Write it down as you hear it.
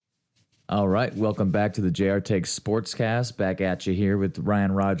All right, welcome back to the JR Takes Sportscast. Back at you here with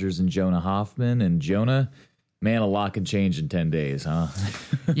Ryan Rogers and Jonah Hoffman. And Jonah, man, a lot can change in 10 days, huh?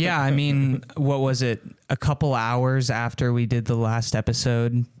 Yeah, I mean, what was it? A couple hours after we did the last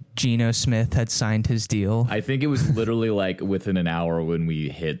episode, Geno Smith had signed his deal. I think it was literally like within an hour when we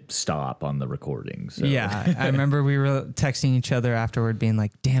hit stop on the recording. So. Yeah, I remember we were texting each other afterward being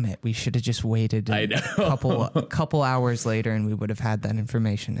like, damn it, we should have just waited a couple hours later and we would have had that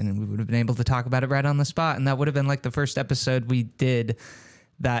information and we would have been able to talk about it right on the spot. And that would have been like the first episode we did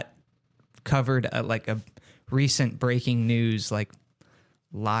that covered a recent breaking news, like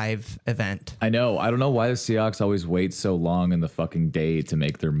live event. I know. I don't know why the Seahawks always wait so long in the fucking day to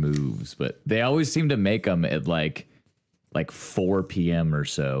make their moves, but they always seem to make them at like 4 p.m. or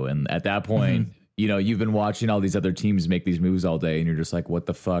so. And at that point, you know, you've been watching all these other teams make these moves all day and you're just like, what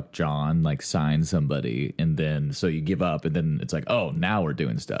the fuck, John? Like, sign somebody. And then so you give up and then it's like, oh, now we're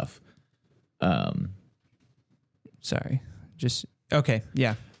doing stuff. Sorry. Just okay.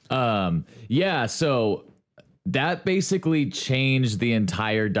 Yeah. Yeah. So that basically changed the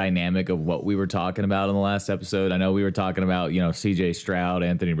entire dynamic of what we were talking about in the last episode. I know we were talking about, you know, CJ Stroud,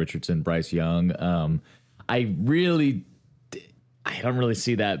 Anthony Richardson, Bryce Young. I don't really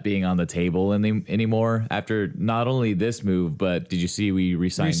see that being on the table anymore after not only this move, but did you see we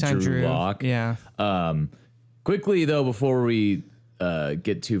re-signed Drew Lock? Yeah. Quickly, though, before we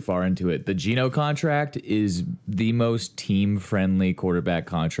get too far into it, the Geno contract is the most team-friendly quarterback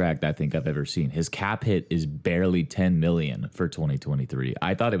contract I think I've ever seen. His cap hit is barely $10 million for 2023.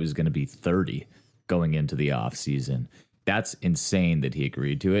 I thought it was going to be 30 going into the offseason. That's insane that he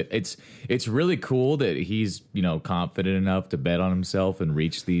agreed to it. It's really cool that he's, you know, confident enough to bet on himself and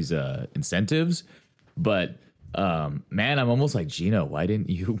reach these incentives. But man, I'm almost like, Geno, why didn't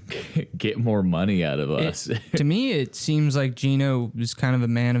you get more money out of us? To me, it seems like Geno was kind of a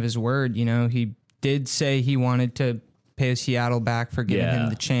man of his word. You know, he did say he wanted to pay Seattle back for giving him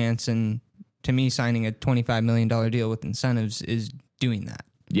the chance. And to me, signing a $25 million deal with incentives is doing that.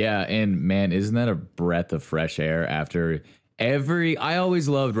 Yeah. And man, isn't that a breath of fresh air after I always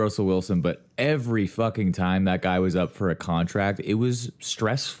loved Russell Wilson, but every fucking time that guy was up for a contract, it was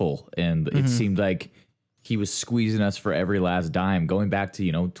stressful. And it seemed like he was squeezing us for every last dime, going back to,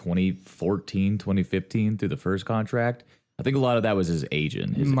 you know, 2014, 2015 through the first contract. I think a lot of that was his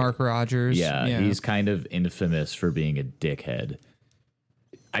agent. Mark Rogers. Yeah, he's kind of infamous for being a dickhead.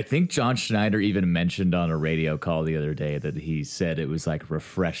 I think John Schneider even mentioned on a radio call the other day that he said it was like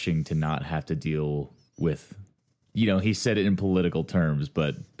refreshing to not have to deal with, you know, he said it in political terms,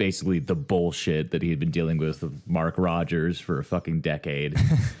 but basically the bullshit that he had been dealing with Mark Rogers for a fucking decade.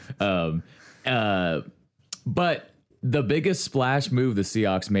 But the biggest splash move the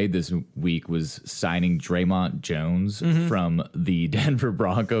Seahawks made this week was signing Draymond Jones from the Denver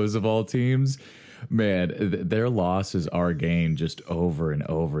Broncos of all teams. Man, their loss is our gain just over and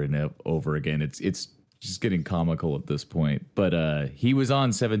over and over again. It's just getting comical at this point. But he was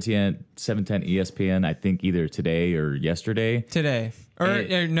on 710 ESPN, I think either today or yesterday. Today.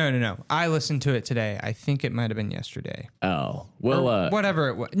 No. I listened to it today. I think it might have been yesterday. Oh, well, whatever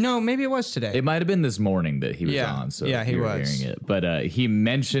it was. No, maybe it was today. It might have been this morning that he was on. So yeah, he was hearing it. But he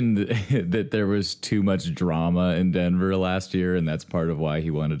mentioned that there was too much drama in Denver last year, and that's part of why he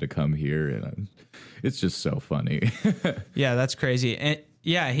wanted to come here. And it's just so funny. Yeah, that's crazy. And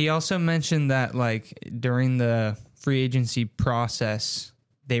yeah, he also mentioned that like during the free agency process,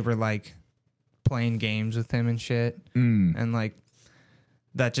 they were like playing games with him and shit, and like.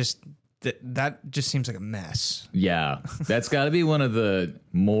 That just seems like a mess. Yeah, that's got to be one of the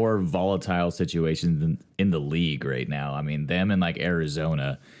more volatile situations in the league right now. I mean, them and like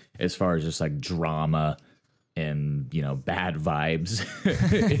Arizona, as far as just like drama and, you know, bad vibes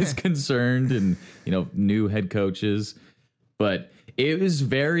is concerned, and, you know, new head coaches. But it was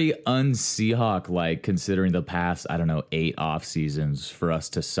very un-Seahawk like, considering the past, I don't know, 8 off seasons for us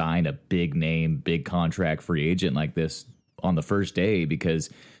to sign a big name, big contract free agent like this on the first day, because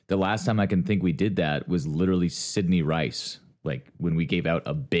the last time I can think we did that was literally Sidney Rice. Like when we gave out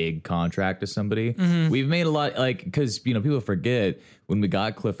a big contract to somebody. We've made a lot, like, because, you know, people forget when we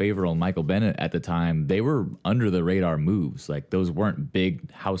got Cliff Averill and Michael Bennett at the time, they were under the radar moves. Like those weren't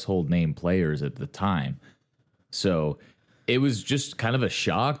big household name players at the time. So it was just kind of a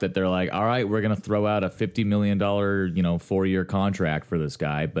shock that they're like, all right, we're going to throw out a $50 million, you know, 4-year contract for this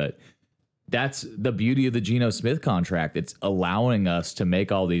guy. But that's the beauty of the Geno Smith contract. It's allowing us to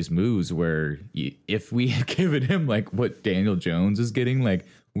make all these moves where if we had given him like what Daniel Jones is getting, like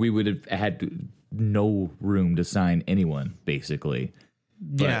we would have had no room to sign anyone, basically.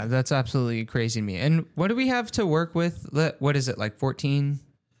 But yeah, that's absolutely crazy to me. And what do we have to work with? What is it, like 14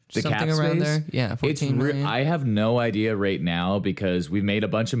 something around there. Yeah, 14 million. I have no idea right now because we made a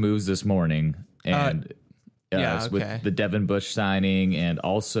bunch of moves this morning, and with the Devin Bush signing and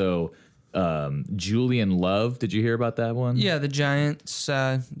also Julian Love. Did you hear about that one? Yeah, the Giants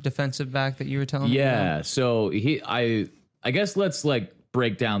defensive back that you were telling me about. Yeah, so I guess let's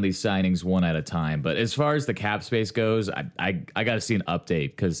break down these signings one at a time. But as far as the cap space goes, I got to see an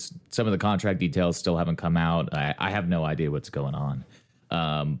update because some of the contract details still haven't come out. I have no idea what's going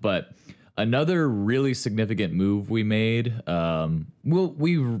on. But another really significant move we made,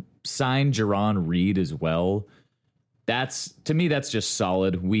 we signed Jerron Reed as well. To me, that's just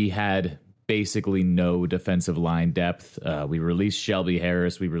solid. We had basically no defensive line depth. We released Shelby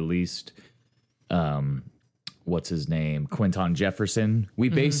Harris. We released, what's his name? Quinton Jefferson. We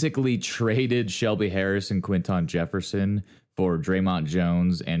basically traded Shelby Harris and Quinton Jefferson for Draymond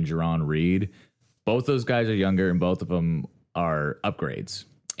Jones and Jerron Reed. Both those guys are younger, and both of them are upgrades.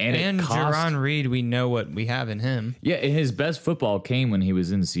 And Jerron Reed, we know what we have in him. Yeah, and his best football came when he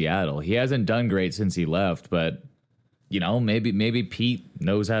was in Seattle. He hasn't done great since he left, but maybe Pete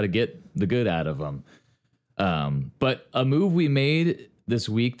knows how to get the good out of him. But a move we made this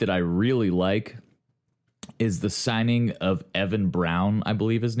week that I really like is the signing of Evan Brown, I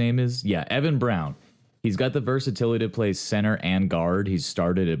believe his name is. Yeah, Evan Brown. He's got the versatility to play center and guard. He's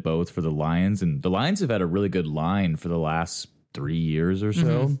started at both for the Lions, and the Lions have had a really good line for the last 3 years or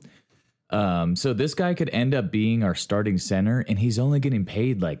so. So this guy could end up being our starting center, and he's only getting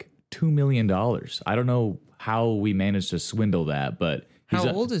paid $2 million. I don't know how we managed to swindle that, but how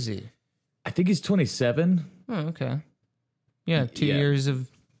old is he? I think he's 27. Oh, okay. Yeah, 2 years of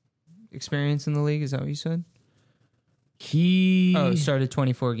experience in the league. Is that what you said? He started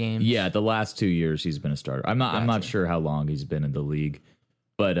 24 games. Yeah, the last 2 years he's been a starter. I'm not sure how long he's been in the league,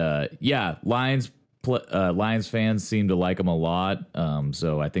 but Lions fans seem to like him a lot.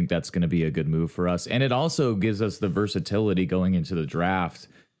 So I think that's going to be a good move for us, and it also gives us the versatility going into the draft.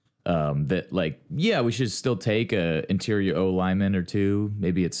 We should still take a interior O lineman or two,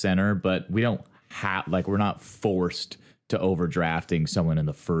 maybe at center, but we don't have we're not forced to overdrafting someone in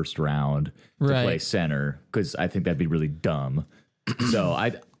the first round to play center, because I think that'd be really dumb. So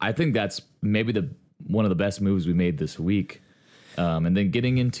I think that's maybe one of the best moves we made this week. And then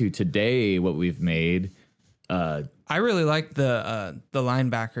getting into today, what we've made. I really like the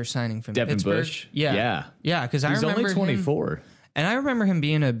linebacker signing from Devin Pittsburgh. Bush. Yeah. Because he's only 24. And I remember him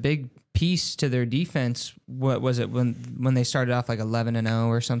being a big piece to their defense. What was it when they started off 11-0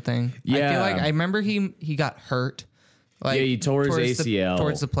 or something? Yeah. I feel like I remember he got hurt. He tore his ACL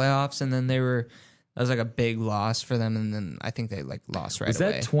towards the playoffs, and then that was a big loss for them, and then I think they lost right away. Was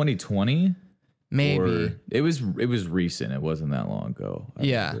that 2020? Maybe. Or it was recent. It wasn't that long ago.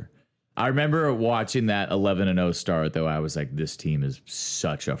 I remember watching that 11-0 start, though. I was like, this team is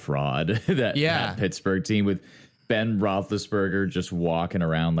such a fraud. that Pittsburgh team with Ben Roethlisberger just walking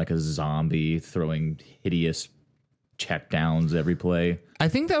around like a zombie, throwing hideous checkdowns every play. I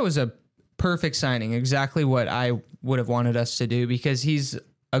think that was a perfect signing, exactly what I would have wanted us to do, because he's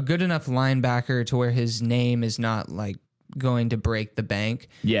a good enough linebacker to where his name is not going to break the bank.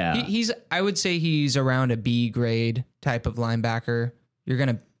 Yeah. I would say he's around a B grade type of linebacker.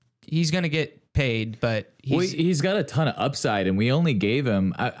 He's gonna get paid, but he's got a ton of upside, and we only gave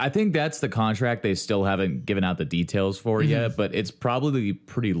him, I think that's the contract they still haven't given out the details for yet, but it's probably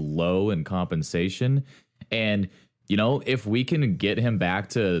pretty low in compensation. And if we can get him back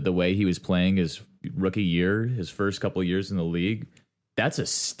to the way he was playing his rookie year, his first couple of years in the league, that's a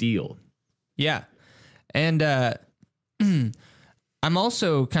steal. Yeah. And I'm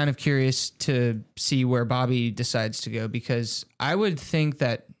also kind of curious to see where Bobby decides to go, because I would think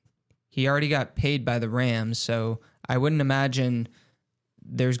that he already got paid by the Rams, so I wouldn't imagine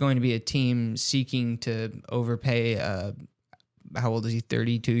there's going to be a team seeking to overpay how old is he?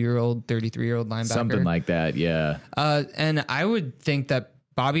 32-year-old, 33-year-old linebacker? Something like that, yeah. And I would think that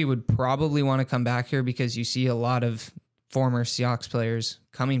Bobby would probably want to come back here, because you see a lot of former Seahawks players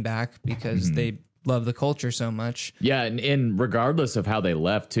coming back because they love the culture so much. Yeah, and regardless of how they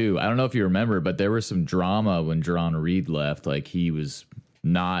left, too, I don't know if you remember, but there was some drama when Jerron Reed left. He was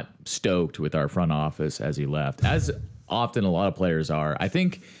not stoked with our front office as he left, as often a lot of players are. I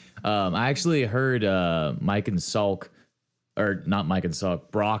think I actually heard Brock and Salk on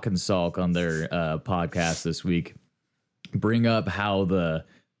their podcast this week bring up how the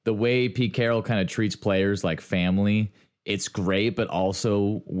way Pete Carroll kind of treats players like family. It's great, but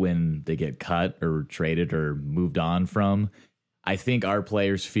also when they get cut or traded or moved on from, I think our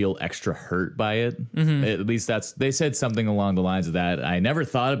players feel extra hurt by it. At least they said something along the lines of that. I never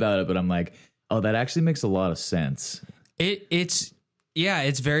thought about it, but I'm like, oh, that actually makes a lot of sense. It's Yeah,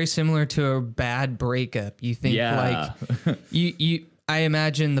 it's very similar to a bad breakup. You think like I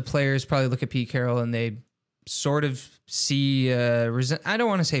imagine the players probably look at Pete Carroll and they sort of see I don't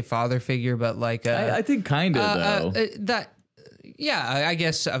want to say father figure, but like I think kind of though. I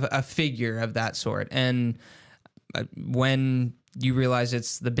guess a figure of that sort. And when you realize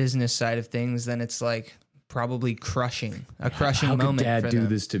it's the business side of things, then it's like probably crushing How moment. Could Dad for do them.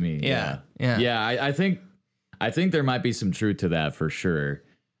 this to me? Yeah. I think there might be some truth to that for sure.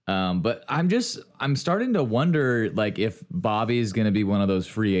 But I'm starting to wonder like if Bobby is going to be one of those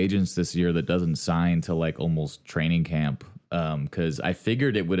free agents this year that doesn't sign till like almost training camp. Because I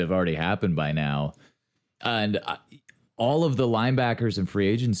figured it would have already happened by now, and all of the linebackers in free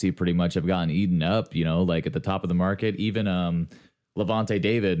agency pretty much have gotten eaten up. You know, like at the top of the market, even Levante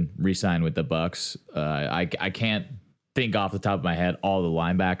David re-signed with the Bucks. I can't think off the top of my head all the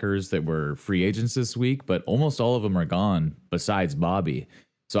linebackers that were free agents this week, but almost all of them are gone besides Bobby.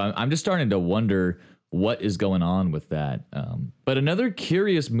 So I'm just starting to wonder what is going on with that. But another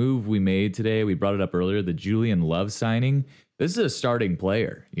curious move we made today, we brought it up earlier, the Julian Love signing. This is a starting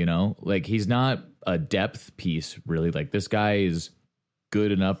player, you know, like he's not a depth piece really. Like this guy is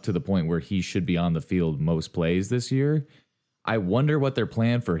good enough to the point where he should be on the field most plays this year. I wonder what their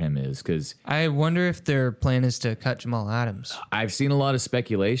plan for him is, because I wonder if their plan is to cut Jamal Adams. I've seen a lot of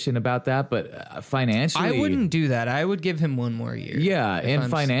speculation about that, but financially, I wouldn't do that. I would give him one more year. Yeah, and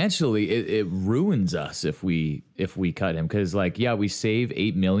financially, it ruins us if we cut him, because like we save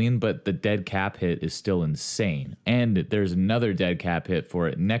 $8 million, but the dead cap hit is still insane, and there's another dead cap hit for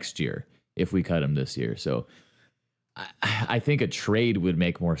it next year if we cut him this year. So I think a trade would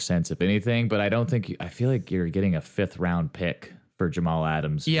make more sense if anything, but I feel like you're getting a 5th round pick for Jamal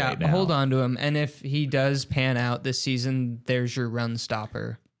Adams. Yeah, right now. Hold on to him. And if he does pan out this season, there's your run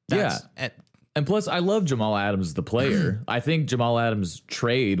stopper. And plus I love Jamal Adams, the player. I think Jamal Adams'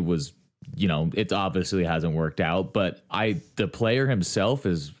 trade was, you know, it obviously hasn't worked out, but the player himself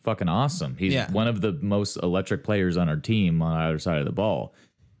is fucking awesome. He's one of the most electric players on our team on either side of the ball.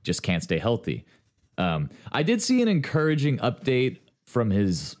 Just can't stay healthy. I did see an encouraging update from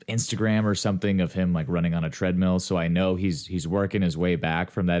his Instagram or something of him like running on a treadmill. So I know he's working his way back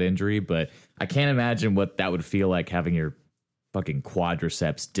from that injury, but I can't imagine what that would feel like having your fucking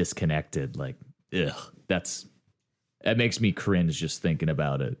quadriceps disconnected. Like, ugh, that makes me cringe just thinking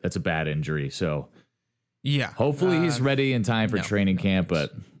about it. That's a bad injury. So yeah, hopefully he's ready in time for training camp,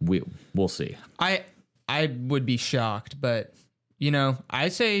 but we'll see. I would be shocked, but you know, I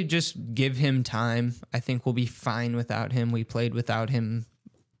say just give him time. I think we'll be fine without him. We played without him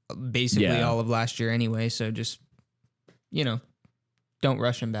basically all of last year anyway. So just, you know, don't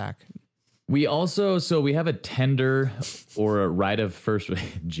rush him back. We have a tender or a right of first,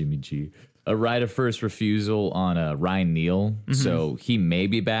 Jimmy G, a right of first refusal on Ryan Neal. Mm-hmm. So he may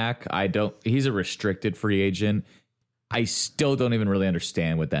be back. He's a restricted free agent. I still don't even really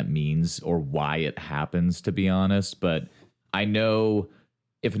understand what that means or why it happens, to be honest, but I know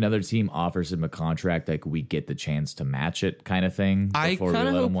if another team offers him a contract, like we get the chance to match it kind of thing. I kind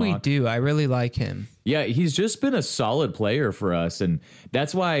of hope we do. I really like him. Yeah, he's just been a solid player for us. And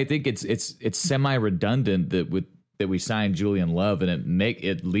that's why I think it's semi-redundant that we signed Julian Love, and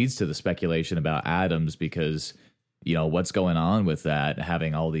it leads to the speculation about Adams because, you know, what's going on with that,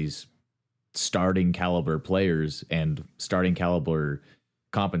 having all these starting caliber players and starting caliber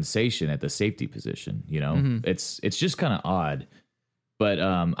compensation at the safety position, you know. Mm-hmm. It's just kind of odd, but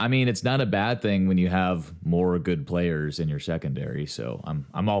I mean, it's not a bad thing when you have more good players in your secondary, so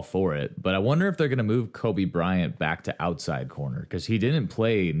I'm all for it. But I wonder if they're going to move Kobe Bryant back to outside corner, because he didn't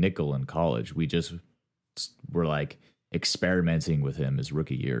play nickel in college. We just were like experimenting with him his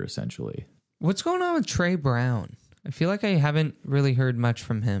rookie year essentially. What's going on with Trey Brown? I feel like I haven't really heard much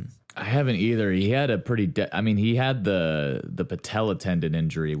from him. I haven't either. He had a pretty... he had the patella tendon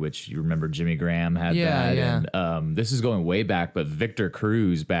injury, which you remember Jimmy Graham had that. Yeah. And this is going way back, but Victor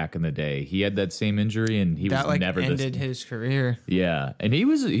Cruz back in the day, he had that same injury, and he was never... That ended his career. Yeah, and he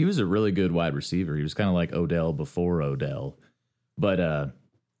was a really good wide receiver. He was kind of like Odell before Odell. But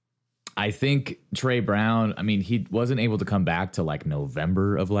I think Trey Brown, I mean, he wasn't able to come back to like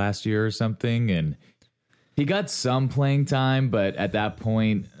November of last year or something, and... he got some playing time, but at that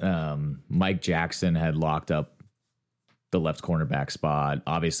point, Mike Jackson had locked up the left cornerback spot.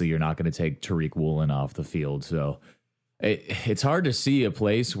 Obviously, you're not going to take Tariq Woolen off the field. So it's hard to see a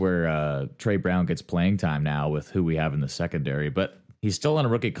place where Trey Brown gets playing time now with who we have in the secondary. But he's still on a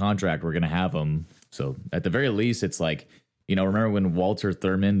rookie contract. We're going to have him. So at the very least, it's like, remember when Walter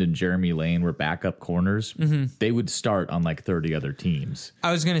Thurmond and Jeremy Lane were backup corners? They would start on like 30 other teams.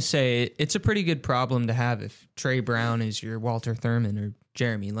 I was going to say, it's a pretty good problem to have if Trey Brown is your Walter Thurmond or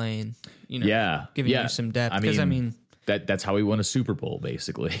Jeremy Lane. Giving you some depth. Because, that's how we won a Super Bowl,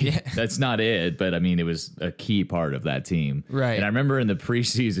 basically. Yeah. That's not it, but it was a key part of that team. Right. And I remember in the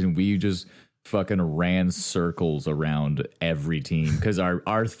preseason, we just fucking ran circles around every team because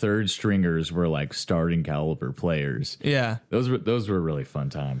our third stringers were like starting caliber players. Yeah. Those were really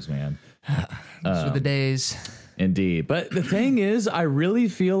fun times, man. Those were the days. Indeed. But the thing is, I really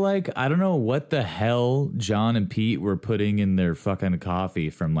feel like I don't know what the hell John and Pete were putting in their fucking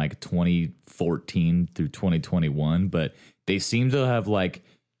coffee from like 2014 through 2021, but they seem to have like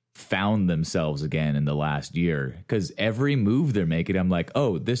found themselves again in the last year, because every move they're making, I'm like,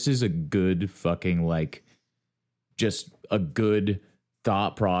 oh, this is a good fucking like just a good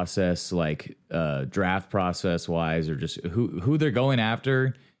thought process, like draft process wise, or just who they're going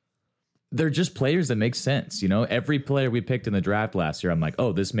after. They're just players that make sense. Every player we picked in the draft last year, I'm like,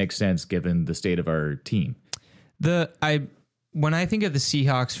 oh, this makes sense given the state of our team. When I think of the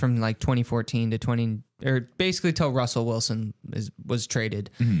Seahawks from like 2014 to 20, or basically till Russell Wilson was traded,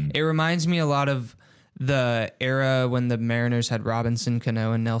 it reminds me a lot of the era when the Mariners had Robinson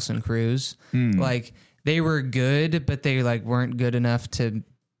Cano and Nelson Cruz. Like they were good, but they like weren't good enough to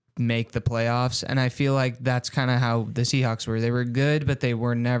make the playoffs. And I feel like that's kind of how the Seahawks were. They were good, but they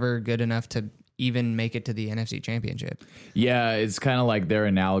were never good enough to even make it to the NFC Championship. Yeah, it's kind of like they're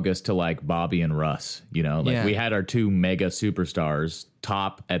analogous to like Bobby and Russ, we had our two mega superstars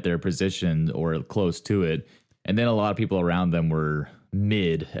top at their position or close to it, and then a lot of people around them were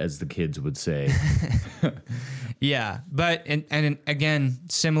mid, as the kids would say. Yeah, but and again,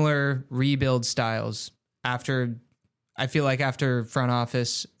 similar rebuild styles. I feel like after front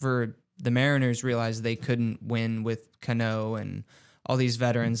office for the Mariners realized they couldn't win with Cano and all these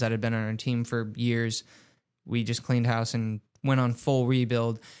veterans that had been on our team for years, we just cleaned house and went on full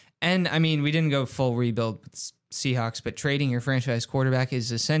rebuild. And we didn't go full rebuild with Seahawks, but trading your franchise quarterback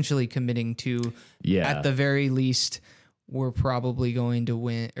is essentially committing to, at the very least, we're probably going to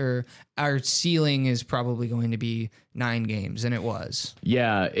win, or our ceiling is probably going to be 9 games, and it was.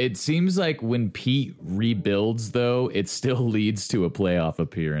 Yeah, it seems like when Pete rebuilds, though, it still leads to a playoff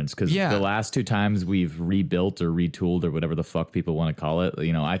appearance, because the last 2 times we've rebuilt or retooled or whatever the fuck people want to call it,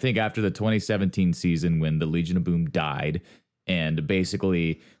 I think after the 2017 season when the Legion of Boom died, and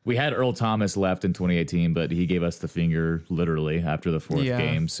basically we had Earl Thomas left in 2018, but he gave us the finger literally after the 4th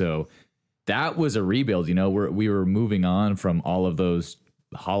game, so that was a rebuild. We were moving on from all of those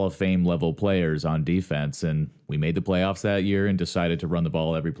Hall of Fame level players on defense, and we made the playoffs that year and decided to run the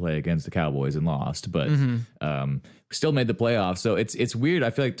ball every play against the Cowboys and lost, but still made the playoffs. So it's weird.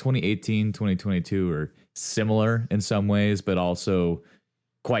 I feel like 2018, 2022 are similar in some ways, but also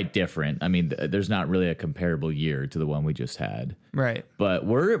quite different. There's not really a comparable year to the one we just had. Right. But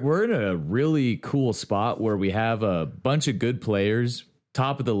we're in a really cool spot where we have a bunch of good players.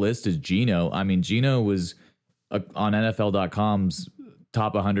 Top of the list is Geno. Geno was on NFL.com's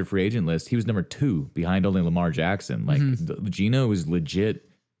top 100 free agent list. He was number 2 behind only Lamar Jackson. Geno is legit.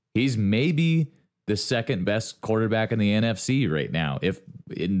 He's maybe the second best quarterback in the NFC right now.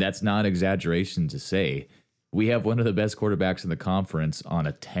 And that's not exaggeration to say. We have one of the best quarterbacks in the conference on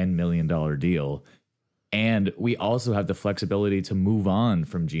a $10 million deal. And we also have the flexibility to move on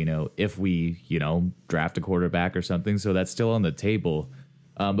from Geno if we, draft a quarterback or something. So that's still on the table.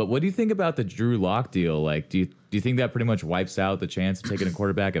 But what do you think about the Drew Lock deal? Like, do you think that pretty much wipes out the chance of taking a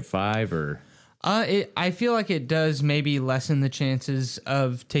quarterback at 5? Or I feel like it does maybe lessen the chances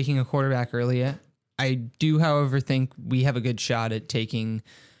of taking a quarterback early. I do, however, think we have a good shot at taking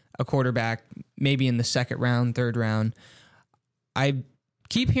a quarterback maybe in the 2nd round, 3rd round. I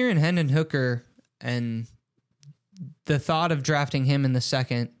keep hearing Hendon Hooker, and the thought of drafting him in the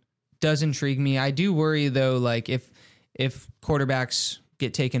 2nd does intrigue me. I do worry, though, like if quarterbacks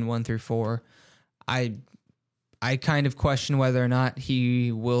get taken 1 through 4, I kind of question whether or not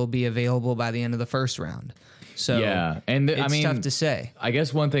he will be available by the end of the 1st round. So yeah, and it's tough to say. I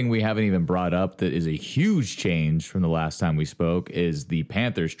guess one thing we haven't even brought up that is a huge change from the last time we spoke is the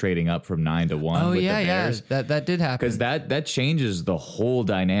Panthers trading up from 9 to 1. Oh with yeah, the Bears. Yeah, that did happen. Because that changes the whole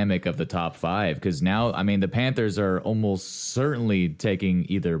dynamic of the top 5. Because now, the Panthers are almost certainly taking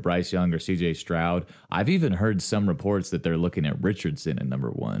either Bryce Young or C.J. Stroud. I've even heard some reports that they're looking at Richardson at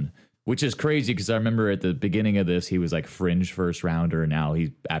number 1. Which is crazy because I remember at the beginning of this, he was like fringe 1st rounder. And now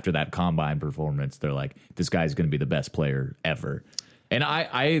after that combine performance, they're like, this guy's going to be the best player ever. And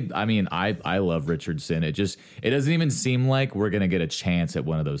I love Richardson. It doesn't even seem like we're gonna get a chance at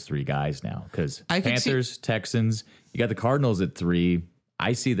one of those three guys now, because Panthers, Texans, you got the Cardinals at 3.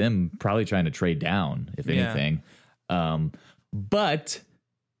 I see them probably trying to trade down, if anything. But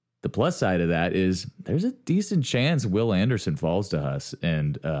the plus side of that is there's a decent chance Will Anderson falls to us,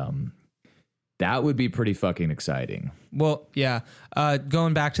 and that would be pretty fucking exciting. Well, yeah.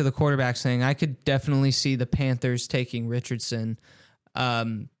 Going back to the quarterbacks thing, I could definitely see the Panthers taking Richardson.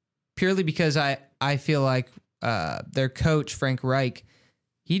 Purely because I feel like their coach, Frank Reich,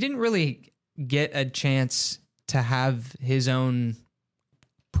 he didn't really get a chance to have his own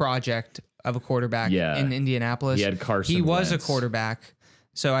project of a quarterback in Indianapolis. He had Carson He was Wentz. a quarterback.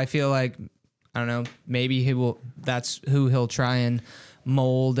 So I feel like, I don't know, maybe that's who he'll try and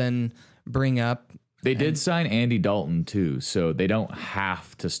mold and bring up. They did sign Andy Dalton too, so they don't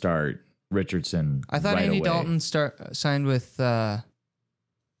have to start Richardson. I thought right Andy away. Dalton signed with I'm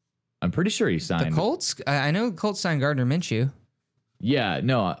pretty sure he signed the Colts. I know the Colts signed Gardner Minshew. Yeah,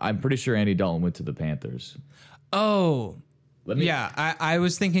 no, I'm pretty sure Andy Dalton went to the Panthers. Oh, I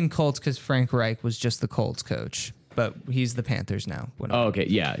was thinking Colts because Frank Reich was just the Colts coach, but he's the Panthers now. Oh, okay,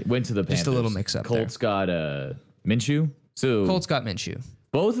 yeah, went to the Panthers. Just a little mix up. Colts got Minshew. So Colts got Minshew.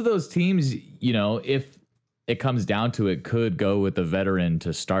 Both of those teams, if it comes down to it, could go with the veteran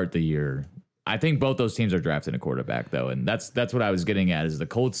to start the year. I think both those teams are drafting a quarterback, though, and that's what I was getting at. Is the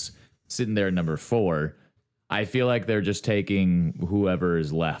Colts sitting there at number 4? I feel like they're just taking whoever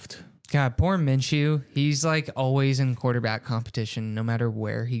is left. God, poor Minshew. He's like always in quarterback competition, no matter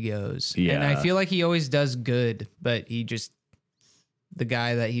where he goes. Yeah. And I feel like he always does good, but the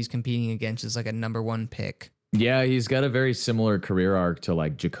guy that he's competing against is like a number 1 pick. Yeah, he's got a very similar career arc to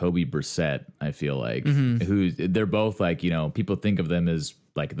like Jacoby Brissett, I feel like, who they're both like, people think of them as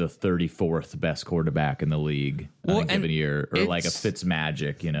like the 34th best quarterback in the league in a given year, or like a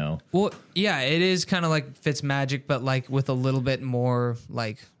Fitzmagic, Well, yeah, it is kind of like Fitzmagic, but like with a little bit more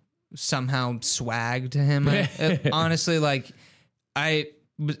like somehow swag to him. Honestly, like I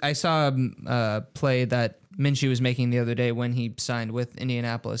saw a play that Minshew was making the other day when he signed with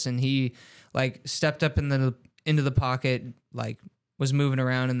Indianapolis, and he like stepped up into the pocket, like was moving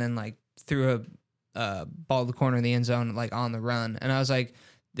around, and then like threw a ball to the corner of the end zone, like on the run. And I was like,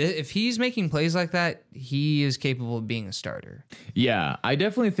 if he's making plays like that, he is capable of being a starter. Yeah, I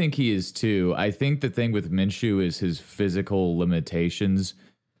definitely think he is too. I think the thing with Minshew is his physical limitations.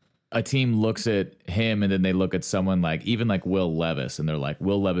 A team looks at him and then they look at someone like, even like Will Levis, and they're like,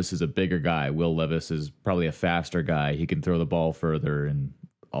 Will Levis is a bigger guy. Will Levis is probably a faster guy. He can throw the ball further and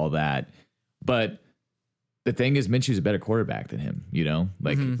all that. But the thing is, Minshew's a better quarterback than him,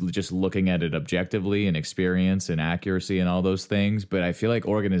 like just looking at it objectively and experience and accuracy and all those things. But I feel like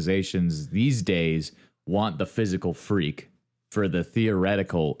organizations these days want the physical freak for the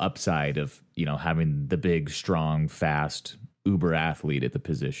theoretical upside of, having the big, strong, fast uber athlete at the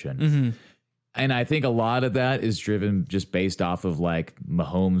position. And I think a lot of that is driven just based off of like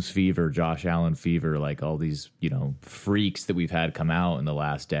Mahomes fever, Josh Allen fever, like all these, freaks that we've had come out in the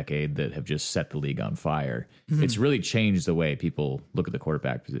last decade that have just set the league on fire. It's really changed the way people look at the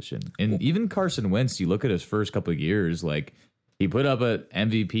quarterback position. And even Carson Wentz, you look at his first couple of years, like he put up an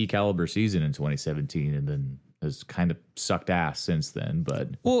MVP caliber season in 2017 and then has kind of sucked ass since then. But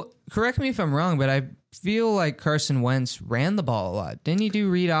well, correct me if I'm wrong, but I feel like Carson Wentz ran the ball a lot. Didn't he do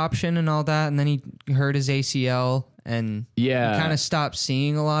read option and all that? And then he hurt his ACL and kind of stopped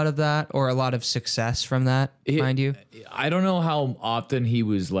seeing a lot of that, or a lot of success from that, mind you. I don't know how often he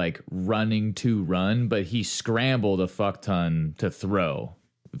was like running to run, but he scrambled a fuck ton to throw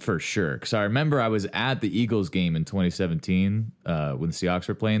for sure. Because I remember I was at the Eagles game in 2017 when the Seahawks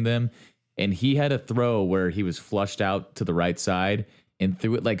were playing them, and he had a throw where he was flushed out to the right side and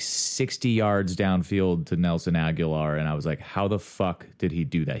threw it like 60 yards downfield to Nelson Aguilar. And I was like, how the fuck did he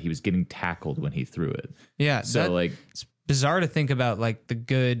do that? He was getting tackled when he threw it. Yeah. So it's bizarre to think about like the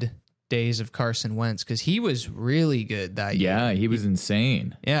good days of Carson Wentz, because he was really good that year. Yeah, he was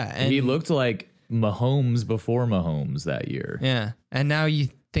insane. Yeah. And he looked like Mahomes before Mahomes that year. Yeah. And now you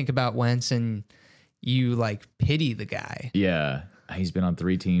think about Wentz and you like pity the guy. Yeah. He's been on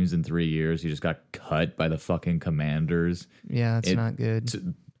 3 teams in 3 years. He just got cut by the fucking Commanders. Yeah, it's not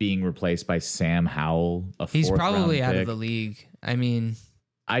good. Being replaced by Sam Howell, he's probably out pick. of the league. I mean,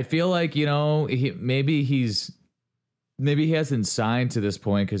 I feel like, maybe he hasn't signed to this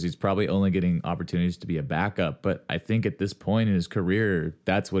point because he's probably only getting opportunities to be a backup. But I think at this point in his career,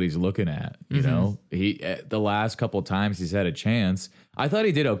 that's what he's looking at. He the last couple of times he's had a chance. I thought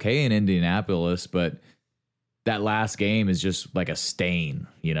he did okay in Indianapolis, but that last game is just like a stain,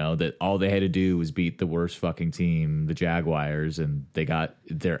 that all they had to do was beat the worst fucking team, the Jaguars, and they got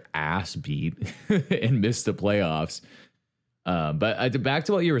their ass beat and missed the playoffs. But back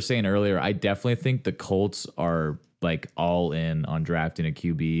to what you were saying earlier, I definitely think the Colts are like all in on drafting a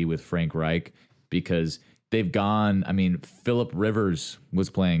QB with Frank Reich because they've gone. I mean, Phillip Rivers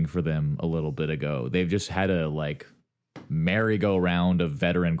was playing for them a little bit ago. They've just had a like merry-go-round of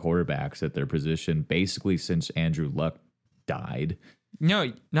veteran quarterbacks at their position basically since Andrew Luck died.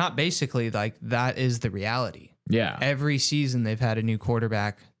 No, not basically. Like, that is the reality. Yeah. Every season they've had a new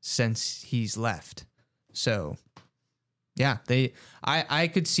quarterback since he's left. So, yeah, I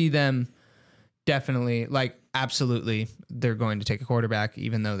could see them definitely, like, absolutely, they're going to take a quarterback,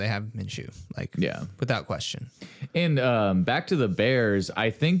 even though they have Minshew. Like, yeah, without question. And back to the Bears, I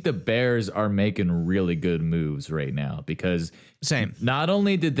think the Bears are making really good moves right now because not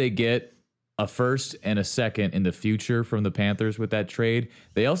only did they get a first and a second in the future from the Panthers with that trade,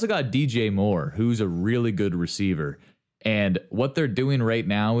 they also got DJ Moore, who's a really good receiver. And what they're doing right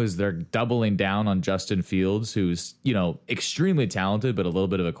now is they're doubling down on Justin Fields, who's, extremely talented, but a little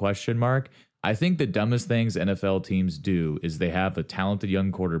bit of a question mark. I think the dumbest things NFL teams do is they have a talented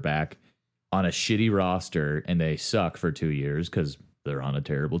young quarterback on a shitty roster and they suck for 2 years because they're on a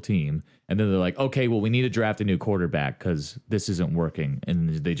terrible team. And then they're like, okay, well, we need to draft a new quarterback because this isn't working. And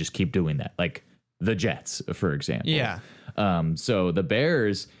they just keep doing that. Like the Jets, for example. Yeah. So the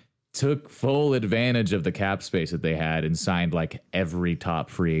Bears took full advantage of the cap space that they had and signed like every top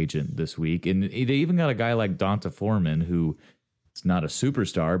free agent this week. And they even got a guy like Donta Foreman, who is not a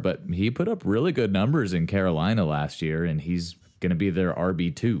superstar, but he put up really good numbers in Carolina last year, and he's going to be their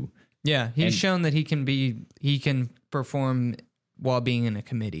RB2. Yeah, he's shown that he can perform while being in a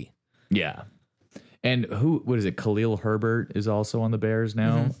committee. Yeah. And what is it? Khalil Herbert is also on the Bears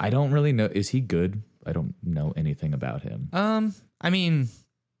now. Mm-hmm. I don't really know. Is he good? I don't know anything about him. I mean,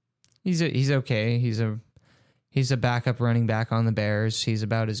 he's okay. He's a backup running back on the Bears. He's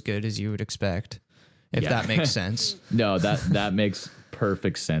about as good as you would expect, if that makes sense. No, that makes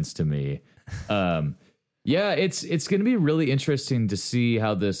perfect sense to me. Yeah, it's going to be really interesting to see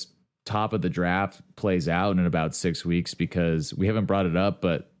how this top of the draft plays out in about 6 weeks, because we haven't brought it up,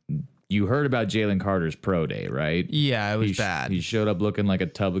 but you heard about Jalen Carter's pro day, right? Yeah, it was bad. He showed up looking like a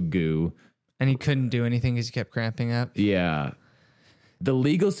tub of goo. And he couldn't do anything because he kept cramping up. Yeah. The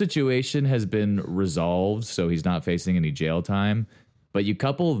legal situation has been resolved, so he's not facing any jail time. But you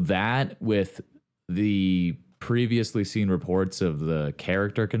couple that with the previously seen reports of the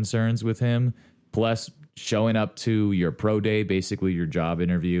character concerns with him, plus showing up to your pro day, basically your job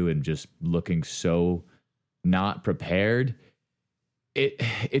interview, and just looking so not prepared.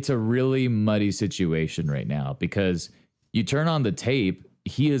 It's a really muddy situation right now, because you turn on the tape,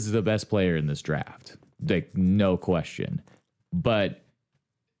 he is the best player in this draft, like no question. But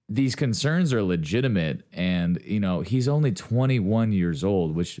these concerns are legitimate, and he's only 21 years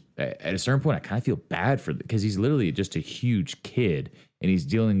old, which at a certain point I kind of feel bad for, because he's literally just a huge kid, and he's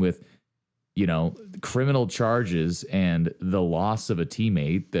dealing with criminal charges and the loss of a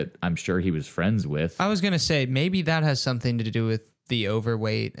teammate that I'm sure he was friends with. I was going to say, maybe that has something to do with the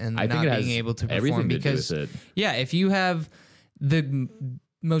overweight and not being able to perform, because if you have the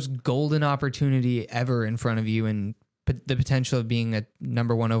most golden opportunity ever in front of you and the potential of being a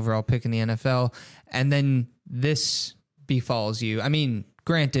number 1 overall pick in the NFL, and then this befalls you. I mean,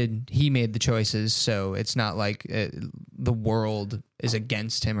 granted, he made the choices, so it's not like the world is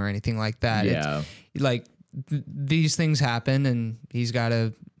against him or anything like that. Yeah. It's these things happen, and he's got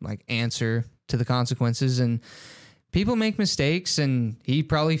to answer to the consequences, and people make mistakes, and he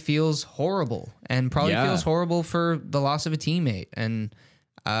probably feels horrible, and feels horrible for the loss of a teammate. And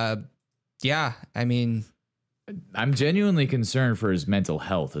I mean, I'm genuinely concerned for his mental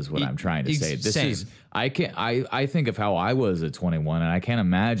health, is what I'm trying to say. I think of how I was at 21, and I can't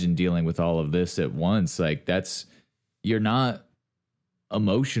imagine dealing with all of this at once. You're not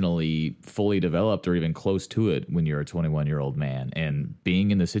emotionally fully developed or even close to it when you're a 21-year-old man, and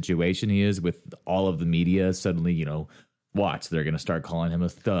being in the situation he is with all of the media suddenly, watch, they're going to start calling him a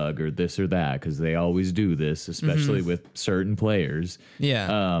thug or this or that, because they always do this, especially with certain players.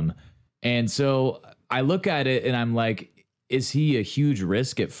 Yeah. And so I look at it and I'm like, is he a huge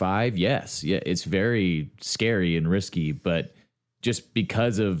risk at 5? Yes. Yeah. It's very scary and risky, but just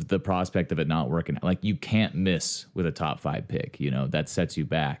because of the prospect of it not working, you can't miss with a top 5 pick, that sets you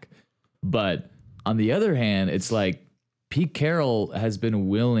back. But on the other hand, it's like Pete Carroll has been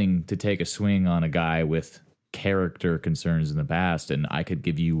willing to take a swing on a guy with character concerns in the past. And I could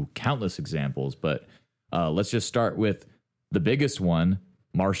give you countless examples, but let's just start with the biggest one,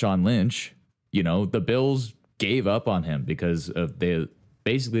 Marshawn Lynch. The Bills gave up on him because of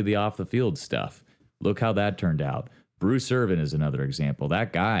basically the off the field stuff. Look how that turned out. Bruce Irvin is another example.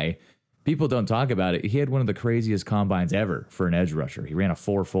 That guy, people don't talk about it. He had one of the craziest combines ever for an edge rusher. He ran a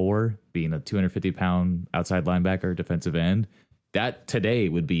 4.4, being a 250-pound outside linebacker, defensive end. That today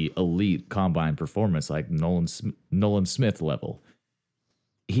would be elite combine performance, like Nolan Smith level.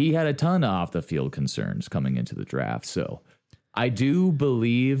 He had a ton of off the field concerns coming into the draft. So I do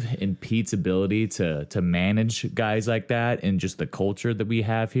believe in Pete's ability to manage guys like that and just the culture that we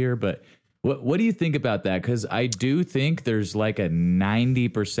have here. But what do you think about that? Because I do think there's like a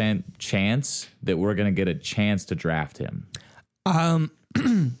 90% chance that we're going to get a chance to draft him.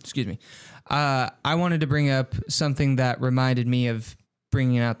 Excuse me. I wanted to bring up something that reminded me of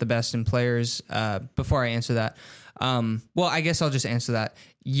bringing out the best in players. Before I answer that, well, I guess I'll just answer that.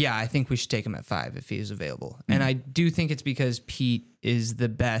 Yeah, I think we should take him at 5 if he is available. Mm-hmm. And I do think it's because Pete is the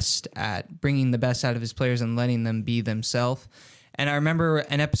best at bringing the best out of his players and letting them be themselves. And I remember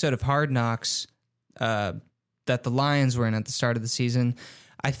an episode of Hard Knocks that the Lions were in at the start of the season.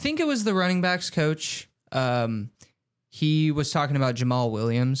 I think it was the running backs coach. He was talking about Jamal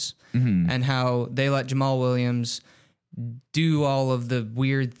Williams and how they let Jamal Williams do all of the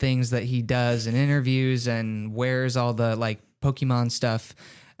weird things that he does in interviews and wears all the like Pokemon stuff,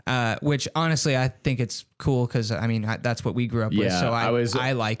 which honestly I think it's cool because I mean that's what we grew up with. So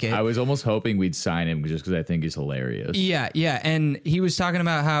I like it. I was almost hoping we'd sign him just because I think he's hilarious. Yeah, and he was talking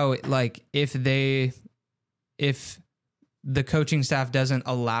about how like if the coaching staff doesn't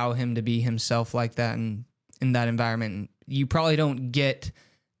allow him to be himself like that and in that environment, you probably don't get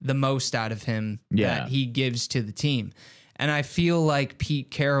the most out of him that he gives to the team. And I feel like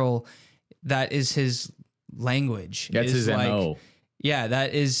Pete Carroll, that is his language. That's his MO. Yeah,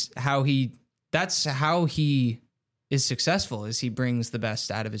 that's how he is successful, is he brings the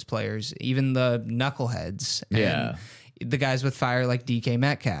best out of his players, even the knuckleheads and the guys with fire like DK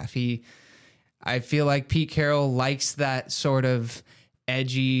Metcalf. I feel like Pete Carroll likes that sort of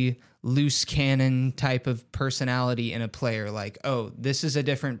edgy, loose cannon type of personality in a player. Like, oh, this is a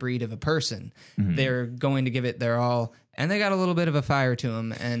different breed of a person. Mm-hmm. They're going to give it their all, and they got a little bit of a fire to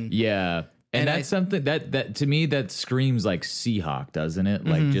them. And and that's something that to me that screams like Seahawk, doesn't it?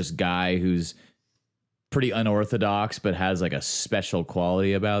 Like just guy who's pretty unorthodox but has like a special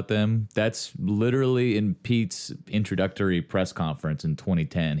quality about them. That's literally in Pete's introductory press conference in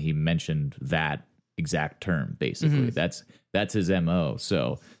 2010. He mentioned that exact term. Basically, that's his MO.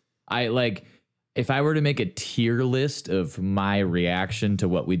 So I like, if I were to make a tier list of my reaction to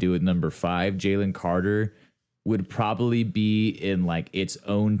what we do at number 5, Jalen Carter would probably be in like its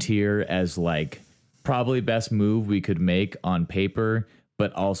own tier as like probably best move we could make on paper,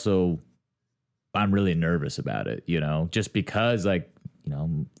 but also I'm really nervous about it, just because like,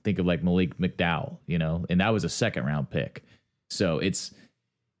 think of like Malik McDowell, and that was a 2nd round pick. So it's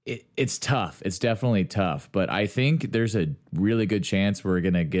tough. It's definitely tough, but I think there's a really good chance we're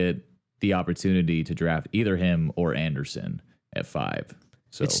going to get the opportunity to draft either him or Anderson at 5.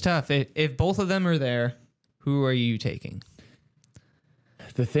 So it's tough. If both of them are there, who are you taking?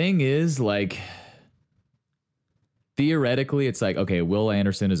 The thing is, like, theoretically, it's like, okay, Will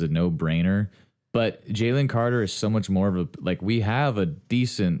Anderson is a no-brainer, but Jalen Carter is so much more of a, like, we have a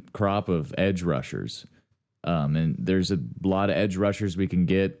decent crop of edge rushers. And there's a lot of edge rushers we can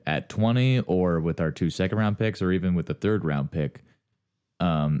get at 20 or with our 2 2nd-round picks or even with the 3rd-round pick.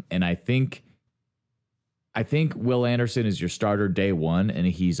 And I think Will Anderson is your starter day one, and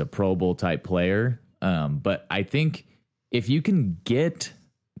he's a Pro Bowl type player. But I think if you can get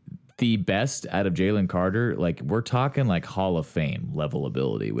the best out of Jalen Carter, like we're talking like Hall of Fame level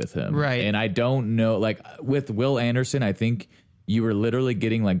ability with him. Right. And I don't know, like with Will Anderson, I think you were literally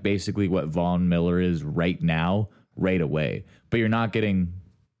getting like basically what Von Miller is right now, right away, but you're not getting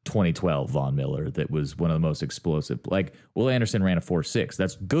 2012 Von Miller. That was one of the most explosive. Like Will Anderson ran a 4.6.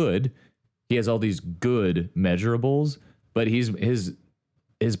 That's good. He has all these good measurables, but his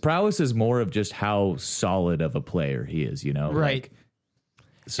prowess is more of just how solid of a player he is, Right. Like,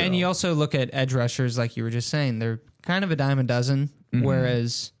 so. And you also look at edge rushers, like you were just saying, they're kind of a dime a dozen,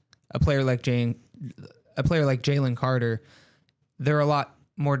 whereas a player like Jalen Carter, they're a lot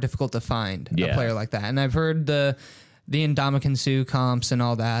more difficult to find, a player like that. And I've heard the Ndamukong Suh comps and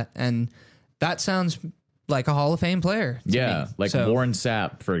all that, and that sounds like a Hall of Fame player. Yeah, like Warren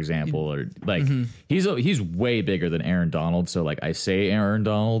Sapp, for example, or like he's way bigger than Aaron Donald. So like I say Aaron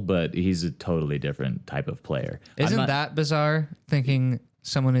Donald, but he's a totally different type of player. Isn't that bizarre? Thinking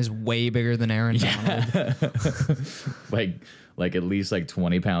someone is way bigger than Aaron Donald, like at least like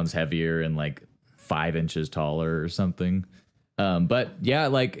 20 pounds heavier and like 5 inches taller or something. But yeah,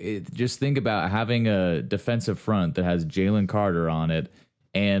 just think about having a defensive front that has Jalen Carter on it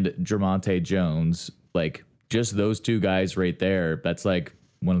and Jermonte Jones, like just those two guys right there. That's like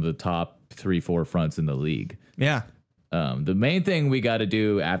one of the top 3-4 fronts in the league. Yeah. The main thing we got to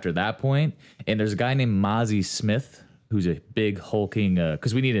do after that point, and there's a guy named Mozzie Smith who's a big hulking,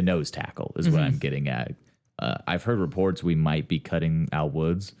 because we need a nose tackle is what I'm getting at. I've heard reports we might be cutting Al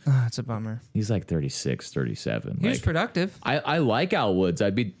Woods. Oh, that's a bummer. He's like 36, 37. He was productive. I like Al Woods.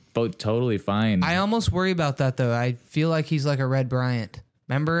 I'd be totally fine. I almost worry about that, though. I feel like he's like a Red Bryant.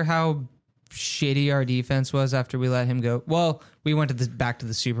 Remember how shitty our defense was after we let him go? Well, we went back to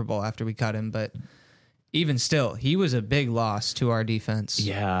the Super Bowl after we cut him, but even still, he was a big loss to our defense.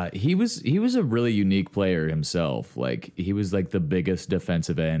 Yeah, he was a really unique player himself. Like he was like the biggest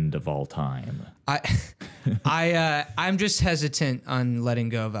defensive end of all time. I'm just hesitant on letting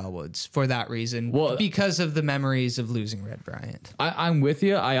go of Al Woods for that reason. Well, because of the memories of losing Red Bryant. I'm with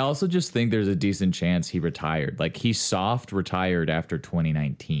you. I also just think there's a decent chance he retired. Like he soft retired after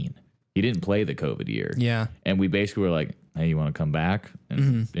 2019. He didn't play the COVID year. Yeah, and we basically were like, hey, you want to come back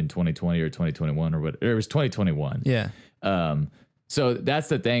in 2020 or 2021 or what? Or it was 2021. Yeah. So that's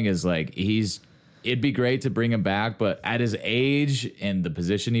the thing is like it'd be great to bring him back, but at his age and the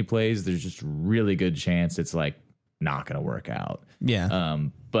position he plays, there's just really good chance it's like not going to work out. Yeah.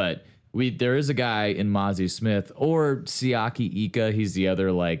 But there is a guy in Mozzie Smith or Siaki Ika. He's the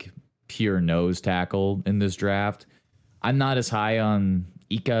other like pure nose tackle in this draft. I'm not as high on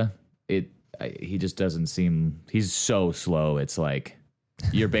Ika. He just doesn't seem, he's so slow. It's like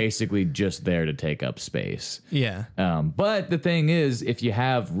you're basically just there to take up space. Yeah. But the thing is, if you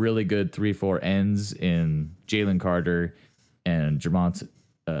have really good 3-4 ends in Jalen Carter and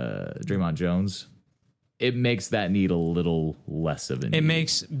Draymond Jones, it makes that need a little less of a need. It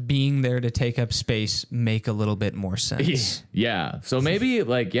makes being there to take up space make a little bit more sense. Yeah. So maybe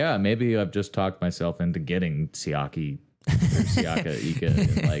maybe I've just talked myself into getting Siaka Ika.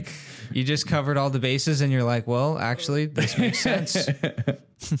 And like you just covered all the bases and you're like, well, actually, this makes sense.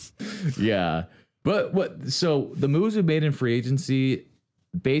 Yeah. But so the moves we made in free agency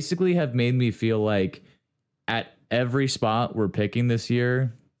basically have made me feel like at every spot we're picking this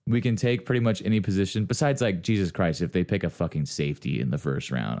year, we can take pretty much any position besides like Jesus Christ. If they pick a fucking safety in the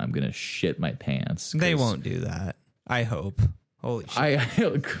first round, I'm going to shit my pants. They won't do that. I hope. Holy shit.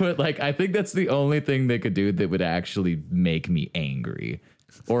 I think that's the only thing they could do that would actually make me angry.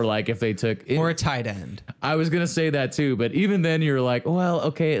 Or like if they took or a tight end. I was going to say that too, but even then you're like, well,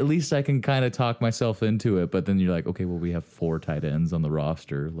 okay, at least I can kind of talk myself into it. But then you're like, okay, well, we have 4 tight ends on the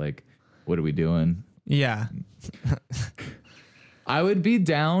roster. Like, what are we doing? Yeah. I would be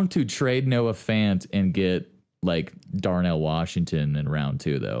down to trade Noah Fant and get like Darnell Washington in round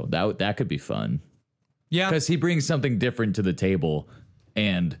 2 though. That could be fun. Yeah. Because he brings something different to the table.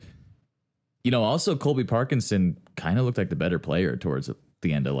 And, also Colby Parkinson kind of looked like the better player towards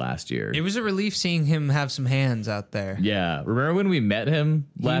the end of last year. It was a relief seeing him have some hands out there. Yeah. Remember when we met him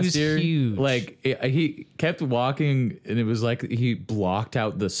last year? Huge. Like he kept walking and it was like he blocked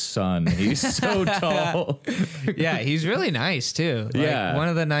out the sun. He's so tall. Yeah. He's really nice too. Like, yeah. One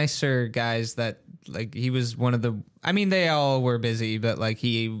of the nicer guys that like he was one of the, I mean, they all were busy, but like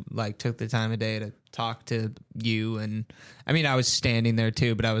he like took the time of day to talk to you. And I mean, I was standing there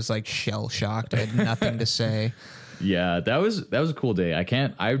too, but I was like shell shocked. I had nothing to say. Yeah, that was a cool day.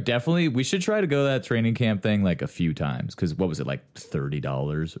 We should try to go to that training camp thing like a few times. Cause what was it, like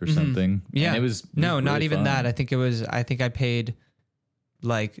 $30 or something? Yeah. And it was not really even fun. that. I think I paid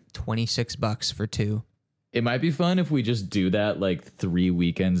like $26 for 2. It might be fun if we just do that like 3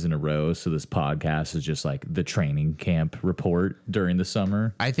 weekends in a row. So this podcast is just like the training camp report during the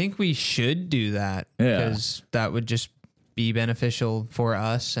summer. I think we should do that because that would just be beneficial for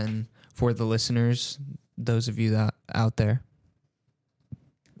us and for the listeners, those of you that out there.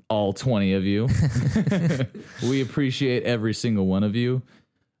 All 20 of you. We appreciate every single one of you.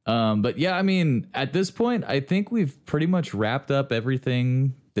 But yeah, I mean, at this point, I think we've pretty much wrapped up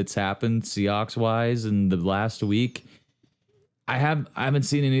everything that's happened Seahawks wise in the last week. I haven't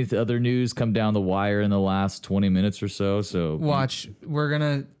seen any other news come down the wire in the last 20 minutes or so. So watch, we're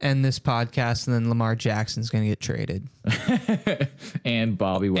going to end this podcast and then Lamar Jackson's going to get traded. And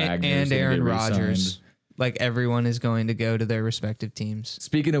Bobby Wagner and Aaron Rodgers. Like everyone is going to go to their respective teams.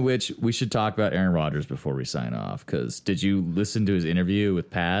 Speaking of which, we should talk about Aaron Rodgers before we sign off. Because did you listen to his interview with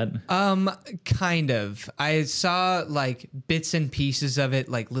Pat? Kind of. I saw like bits and pieces of it,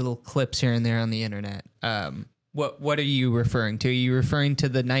 like little clips here and there on the internet. What are you referring to? Are you referring to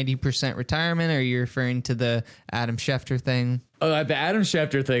the 90% retirement, or are you referring to the Adam Schefter thing? Oh, the Adam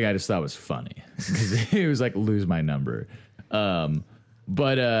Schefter thing I just thought was funny because he was like, lose my number.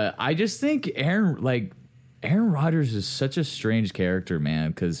 But I just think Aaron Rodgers is such a strange character,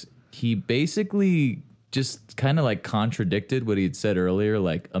 man, because he basically just kind of like contradicted what he had said earlier,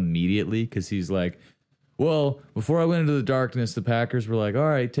 like immediately, because he's like, well, before I went into the darkness, the Packers were like, all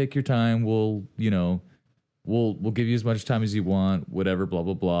right, take your time. We'll give you as much time as you want, whatever, blah,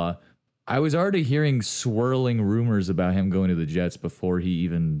 blah, blah. I was already hearing swirling rumors about him going to the Jets before he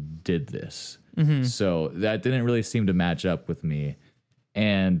even did this. Mm-hmm. So that didn't really seem to match up with me.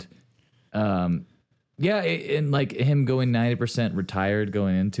 And, and like him going 90% retired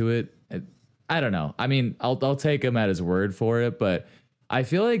going into it, I don't know. I mean, I'll take him at his word for it, but I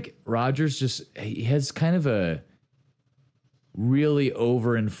feel like Rodgers he has kind of a really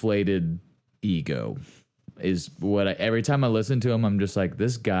overinflated ego. Is what every time I listen to him, I'm just like,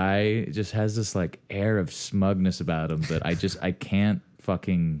 this guy just has this like air of smugness about him that I can't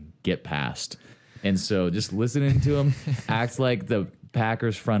fucking get past. And so just listening to him act like the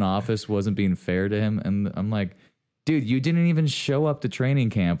Packers front office wasn't being fair to him, and I'm like, dude, you didn't even show up to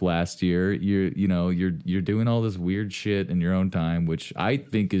training camp last year. You're doing all this weird shit in your own time, which I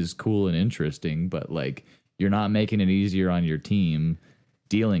think is cool and interesting, but like you're not making it easier on your team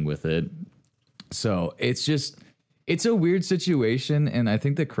dealing with it. So it's a weird situation. And I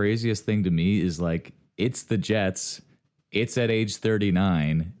think the craziest thing to me is like, it's the Jets. It's at age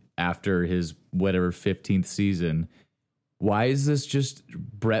 39 after his whatever 15th season. Why is this just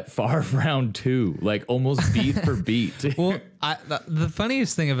Brett Favre round 2? Like almost beat for beat. Well, the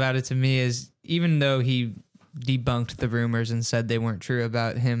funniest thing about it to me is even though he debunked the rumors and said they weren't true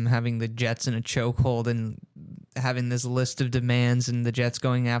about him having the Jets in a chokehold and having this list of demands and the Jets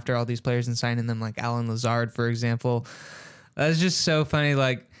going after all these players and signing them, like Alan Lazard, for example, that's just so funny.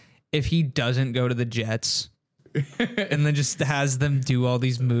 Like if he doesn't go to the Jets and then just has them do all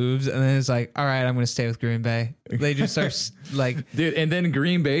these moves and then it's like, all right, I'm going to stay with Green Bay. They just are like, dude, and then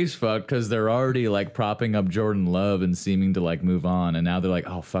Green Bay's fucked because they're already like propping up Jordan Love and seeming to like move on. And now they're like,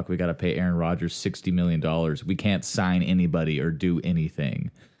 oh fuck, we got to pay Aaron Rodgers $60 million. We can't sign anybody or do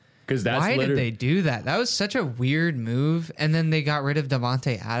anything. Why did they do that? That was such a weird move. And then they got rid of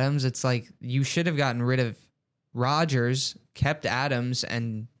Davante Adams. It's like you should have gotten rid of Rodgers, kept Adams,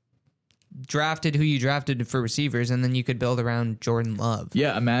 and drafted who you drafted for receivers, and then you could build around Jordan Love.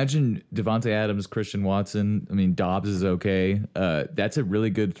 Yeah, imagine Davante Adams, Christian Watson. I mean, Dobbs is okay. That's a really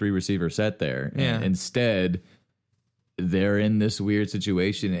good 3-receiver set there. Yeah. And instead, they're in this weird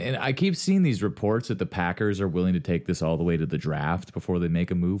situation. And I keep seeing these reports that the Packers are willing to take this all the way to the draft before they make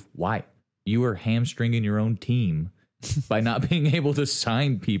a move. Why? You are hamstringing your own team by not being able to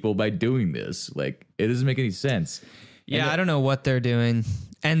sign people by doing this. Like, it doesn't make any sense. Yeah, I don't know what they're doing.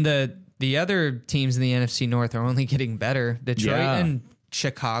 And the other teams in the NFC North are only getting better. Detroit and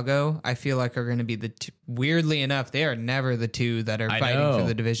Chicago, I feel like, are going to be the two. Weirdly enough, they are never the two that are fighting for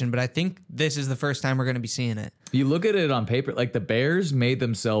the division, but I think this is the first time we're going to be seeing it. You look at it on paper, like the Bears made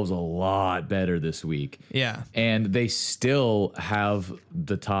themselves a lot better this week. Yeah. And they still have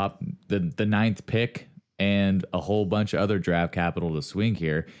the 9th pick and a whole bunch of other draft capital to swing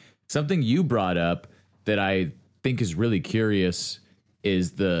here. Something you brought up that I think is really curious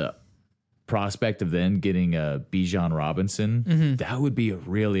is the prospect of then getting a Bijan Robinson. Mm-hmm. That would be a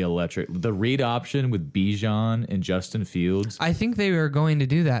really electric. The read option with Bijan and Justin Fields. I think they were going to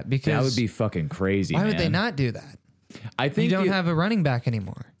do that because that would be fucking crazy. Why would they not do that? I think you don't have a running back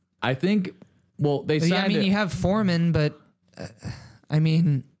anymore. I think. Well, they signed. Yeah, I mean, you have Foreman, but I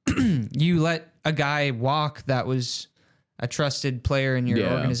mean, you let a guy walk that was a trusted player in your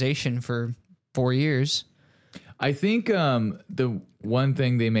organization for 4 years. I think the one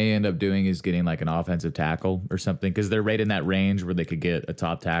thing they may end up doing is getting like an offensive tackle or something because they're right in that range where they could get a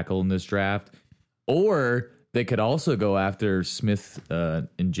top tackle in this draft. Or they could also go after Smith and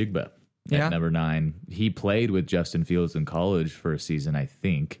Jigba at number 9. He played with Justin Fields in college for a season, I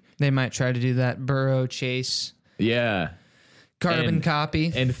think. They might try to do that. Burrow, Chase. Yeah. Carbon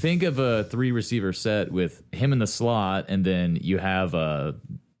copy. And think of a 3-receiver set with him in the slot, and then you have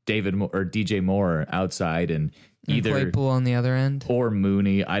David or DJ Moore outside and either Claypool on the other end or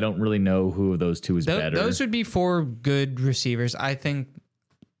Mooney. I don't really know who of those two is better. Those would be 4 good receivers. I think,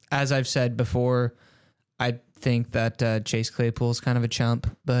 as I've said before, I think that Chase Claypool is kind of a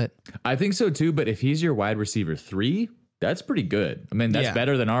chump, but I think so too. But if he's your wide receiver 3, that's pretty good. I mean, that's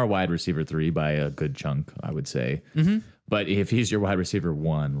better than our wide receiver 3 by a good chunk, I would say. Mm-hmm. But if he's your wide receiver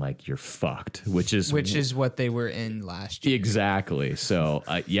 1, like, you're fucked, which is what they were in last year. Exactly. So,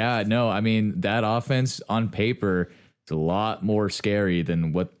 I mean, that offense on paper is a lot more scary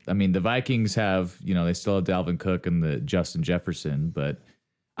than the Vikings have, they still have Dalvin Cook and the Justin Jefferson, but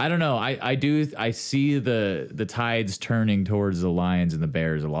I don't know. I see the tides turning towards the Lions and the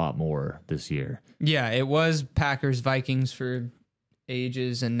Bears a lot more this year. Yeah, it was Packers Vikings for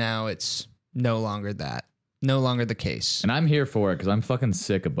ages, and now it's no longer that. No longer the case. And I'm here for it because I'm fucking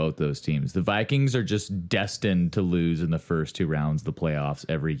sick of both those teams. The Vikings are just destined to lose in the first 2 rounds of the playoffs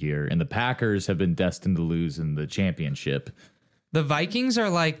every year, and the Packers have been destined to lose in the championship. The Vikings are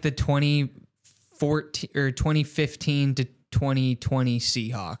like the 2014 or 2015 to 2020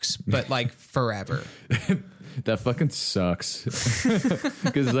 Seahawks, but like forever. That fucking sucks.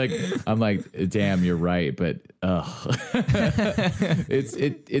 Because like I'm like, damn, you're right, but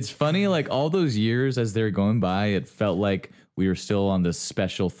it's funny. Like all those years as they're going by, it felt like we were still on this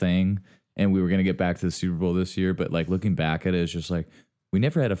special thing, and we were gonna get back to the Super Bowl this year. But like looking back at it, it's just like we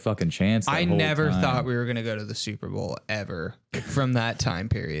never had a fucking chance. I never thought we were gonna go to the Super Bowl ever from that time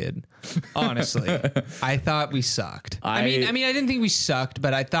period. Honestly, I thought we sucked. I mean, I didn't think we sucked,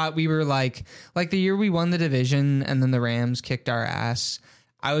 but I thought we were like the year we won the division and then the Rams kicked our ass.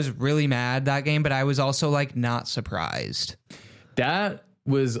 I was really mad that game, but I was also like not surprised. That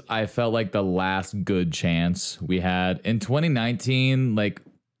was, I felt like the last good chance we had in 2019. Like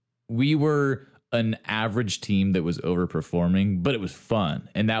we were an average team that was overperforming, but it was fun.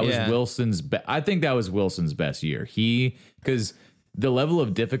 And that was Wilson's. I think that was Wilson's best year. Because the level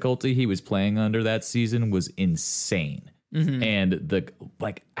of difficulty he was playing under that season was insane. Mm-hmm. And the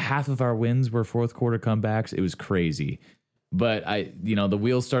half of our wins were fourth quarter comebacks. It was crazy. But the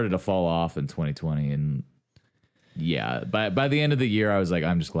wheels started to fall off in 2020. And yeah, by the end of the year, I was like,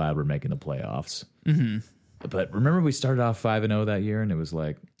 I'm just glad we're making the playoffs. Mm-hmm. But remember, we started off 5-0 that year, and it was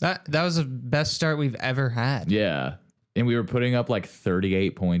like that was the best start we've ever had. Yeah, and we were putting up like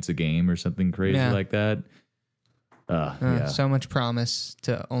 38 points a game or something crazy like that. So much promise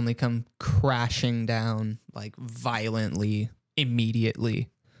to only come crashing down like violently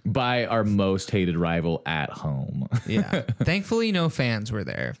immediately by our most hated rival at home. Yeah, thankfully no fans were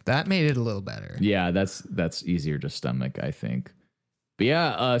there. That made it a little better. Yeah, that's easier to stomach, I think. But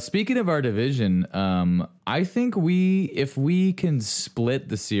yeah, speaking of our division, I think if we can split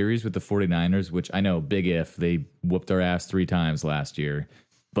the series with the 49ers, which I know, big if, they whooped our ass 3 times last year.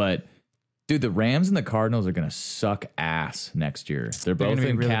 But, dude, the Rams and the Cardinals are going to suck ass next year. They're both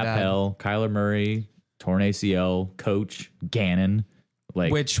in really cap hell. Kyler Murray, torn ACL, coach, Gannon.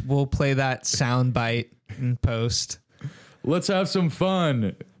 Which we'll play that sound bite in post. Let's have some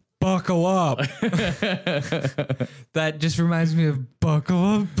fun. Buckle up. That just reminds me of Buckle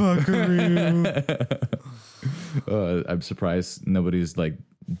Up, Buckaroo. I'm surprised nobody's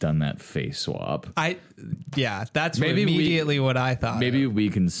done that face swap. That's maybe immediately what I thought. Maybe we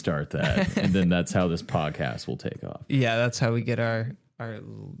can start that, and then that's how this podcast will take off. Yeah, that's how we get our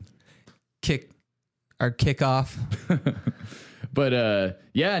kickoff. But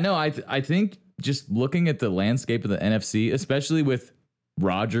I think just looking at the landscape of the NFC, especially with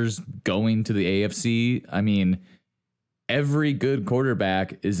Rodgers going to the AFC, I mean, every good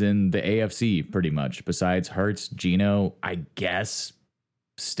quarterback is in the AFC pretty much, besides Hurts, Geno, I guess,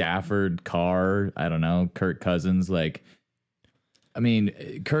 Stafford, Carr, I don't know, Kirk Cousins.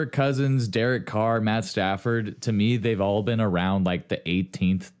 Kirk Cousins, Derek Carr, Matt Stafford, to me, they've all been around the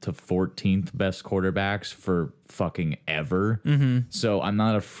 18th to 14th best quarterbacks for fucking ever. Mm-hmm. So I'm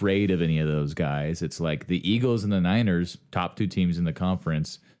not afraid of any of those guys. It's like the Eagles and the Niners, top 2 teams in the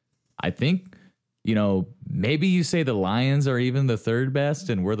conference. I think, maybe you say the Lions are even the 3rd best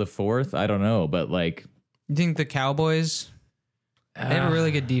and we're the 4th. I don't know. But you think the Cowboys, they have a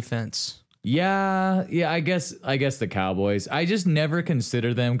really good defense. Yeah, I guess the Cowboys. I just never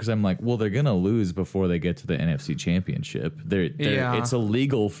consider them because I'm like, well, they're gonna lose before they get to the NFC Championship. It's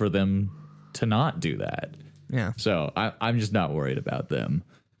illegal for them to not do that. Yeah. So I'm just not worried about them.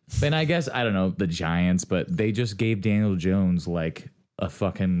 And I guess I don't know the Giants, but they just gave Daniel Jones a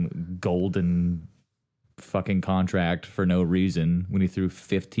fucking golden fucking contract for no reason when he threw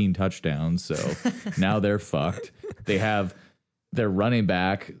 15 touchdowns. So now they're fucked. They have their running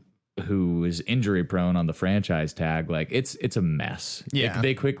back who is injury prone on the franchise tag. It's a mess. Yeah.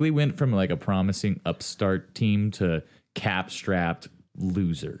 They quickly went from a promising upstart team to cap strapped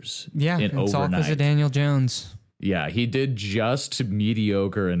losers. Yeah. It's all because of Daniel Jones. Yeah. He did just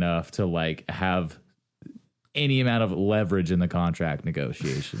mediocre enough to have any amount of leverage in the contract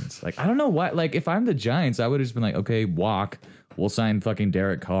negotiations. I don't know why. If I'm the Giants, I would have just been okay, walk. We'll sign fucking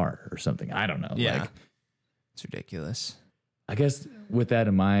Derek Carr or something. I don't know. Yeah. It's ridiculous. I guess with that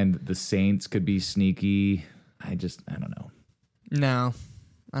in mind, the Saints could be sneaky. I don't know. No,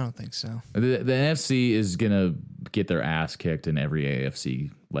 I don't think so. The NFC is going to get their ass kicked in every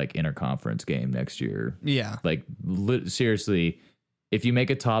AFC interconference game next year. Yeah. Seriously, if you make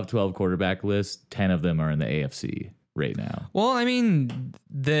a top 12 quarterback list, 10 of them are in the AFC right now. Well, I mean,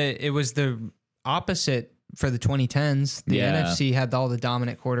 it was the opposite for the 2010s. The NFC had all the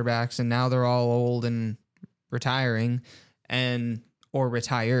dominant quarterbacks, and now they're all old and retiring, or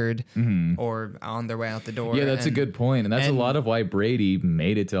retired, or on their way out the door. Yeah, that's a good point. And that's a lot of why Brady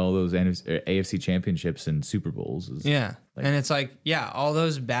made it to all those AFC championships and Super Bowls. And it's like, all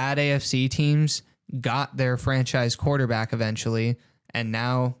those bad AFC teams got their franchise quarterback eventually, and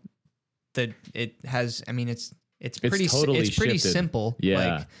now it's pretty simple.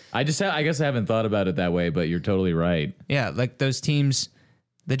 Yeah. I guess I haven't thought about it that way, but you're totally right. Yeah, like those teams,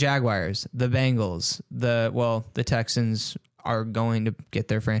 the Jaguars, the Bengals, the Texans are going to get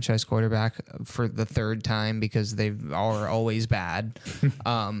their franchise quarterback for the third time because they are always bad.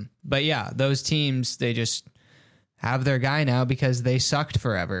 But yeah, those teams, they just have their guy now because they sucked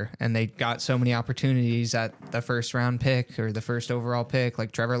forever and they got so many opportunities at the first round pick or the first overall pick,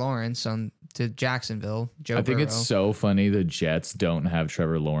 like Trevor Lawrence to Jacksonville. I think it's so funny the Jets don't have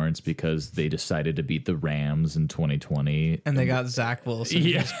Trevor Lawrence because they decided to beat the Rams in 2020. And they got Zach Wilson.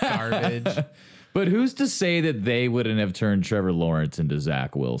 Yeah. Garbage. But who's to say that they wouldn't have turned Trevor Lawrence into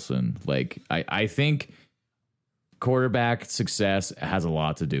Zach Wilson? Like, I think quarterback success has a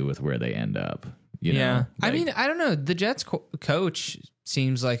lot to do with where they end up. You know? I mean, I don't know. The Jets coach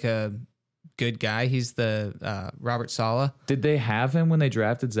seems like a good guy. He's the Robert Saleh. Did they have him when they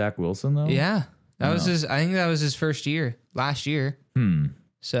drafted Zach Wilson, though? Yeah. I think that was his first year, last year.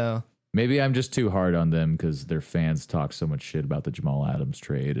 So maybe I'm just too hard on them because their fans talk so much shit about the Jamal Adams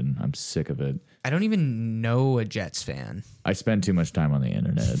trade, and I'm sick of it. I don't even know a Jets fan. I spend too much time on the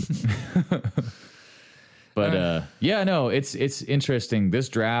internet. But it's interesting. This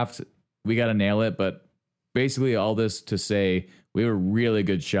draft, we got to nail it. But basically all this to say we have a really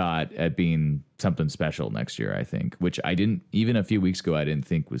good shot at being something special next year, I think, which even a few weeks ago, I didn't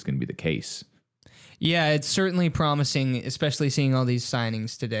think was going to be the case. Yeah, it's certainly promising, especially seeing all these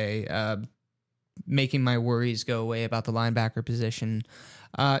signings today, making my worries go away about the linebacker position.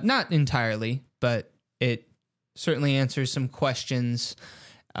 Not entirely, but it certainly answers some questions.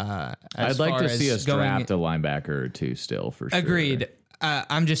 I'd like to see us draft a linebacker or two still, for sure. Agreed.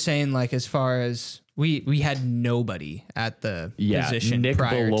 I'm just saying, like, as far as we had nobody at the position. Nick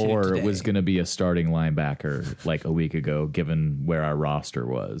prior Bellore to was going to be a starting linebacker like a week ago, given where our roster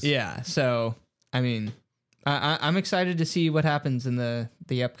was. Yeah, so I mean, I'm excited to see what happens in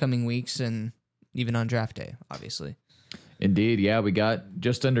the upcoming weeks and even on draft day, obviously. Indeed, yeah, we got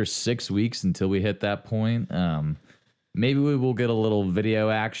just under 6 weeks until we hit that point. Maybe we will get a little video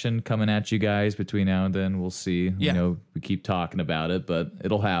action coming at you guys between now and then. We'll see. Yeah. You know, we keep talking about it, but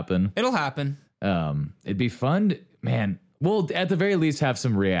it'll happen. It'll happen. It'd be fun, man. We'll at the very least have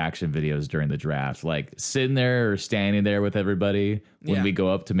some reaction videos during the draft, like sitting there or standing there with everybody when we go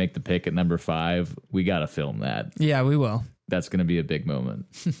up to make the pick at number 5. We got to film that. Yeah, we will. That's going to be a big moment.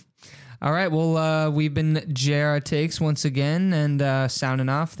 All right. Well, we've been JR Takes once again and sounding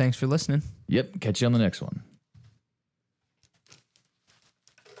off. Thanks for listening. Yep. Catch you on the next one.